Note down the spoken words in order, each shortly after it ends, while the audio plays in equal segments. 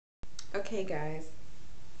Okay guys,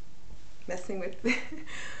 messing with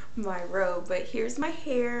my robe, but here's my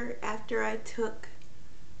hair after I took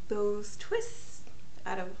those twists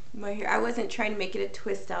out of my hair. I wasn't trying to make it a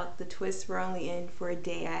twist out. The twists were only in for a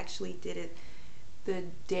day. I actually did it the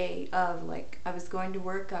day of, like, I was going to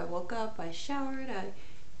work. I woke up, I showered, I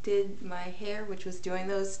did my hair, which was doing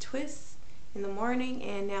those twists in the morning,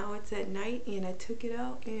 and now it's at night and I took it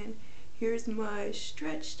out, and here's my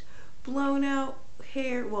stretched, blown out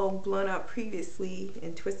hair. Well, blown out previously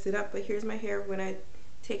and twisted up, but here's my hair when I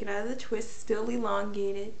take it out of the twist, still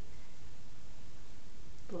elongated.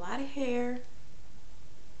 A lot of hair.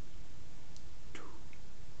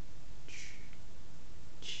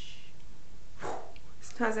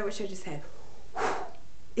 Sometimes I wish I just had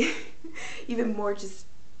even more just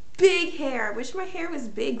big hair. I wish my hair was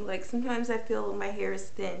big. Like, sometimes I feel my hair is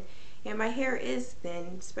thin, and my hair is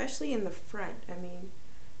thin, especially in the front. I mean,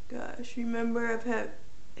 gosh, remember I've had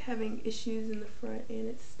having issues in the front, and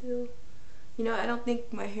it's still, you know, I don't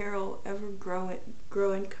think my hair will ever grow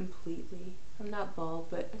in completely. I'm not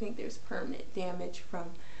bald, but I think there's permanent damage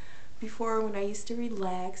from before, when I used to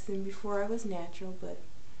relax and before I was natural. But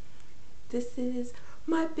this is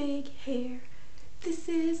my big hair. This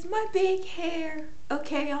is my big hair.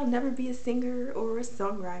 Okay, I'll never be a singer or a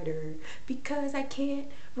songwriter because I can't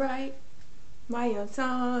write my own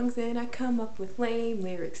songs, and I come up with lame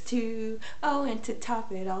lyrics too. Oh, and to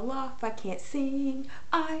top it all off, I can't sing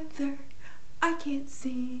either. I can't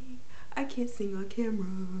sing. I can't sing on camera.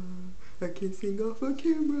 I can't sing off of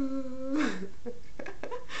camera.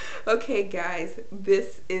 Okay guys,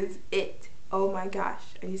 this is it. Oh my gosh,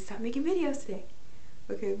 I need to stop making videos today.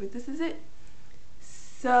 Okay, but this is it.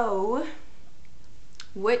 So,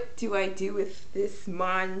 what do I do with this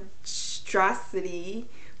monstrosity,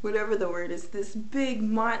 whatever the word is, this big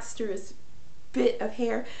monstrous bit of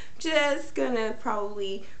hair? Just gonna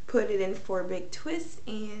probably put it in 4 big twists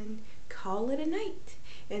and call it a night,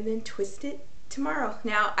 and then twist it tomorrow.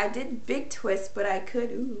 Now, I did big twists, but I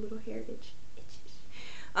could, ooh, little hair itches.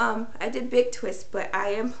 I did big twists, but I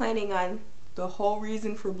am planning on, the whole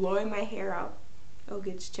reason for blowing my hair out, oh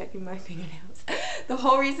good, just checking my fingernails. The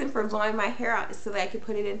whole reason for blowing my hair out is so that I could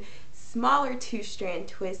put it in smaller 2-strand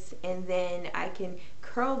twists, and then I can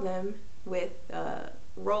curl them with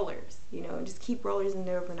rollers, you know, and just keep rollers in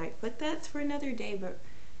there overnight. But that's for another day, but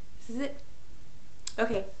this is it.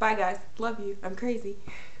 Okay, bye guys. Love you. I'm crazy.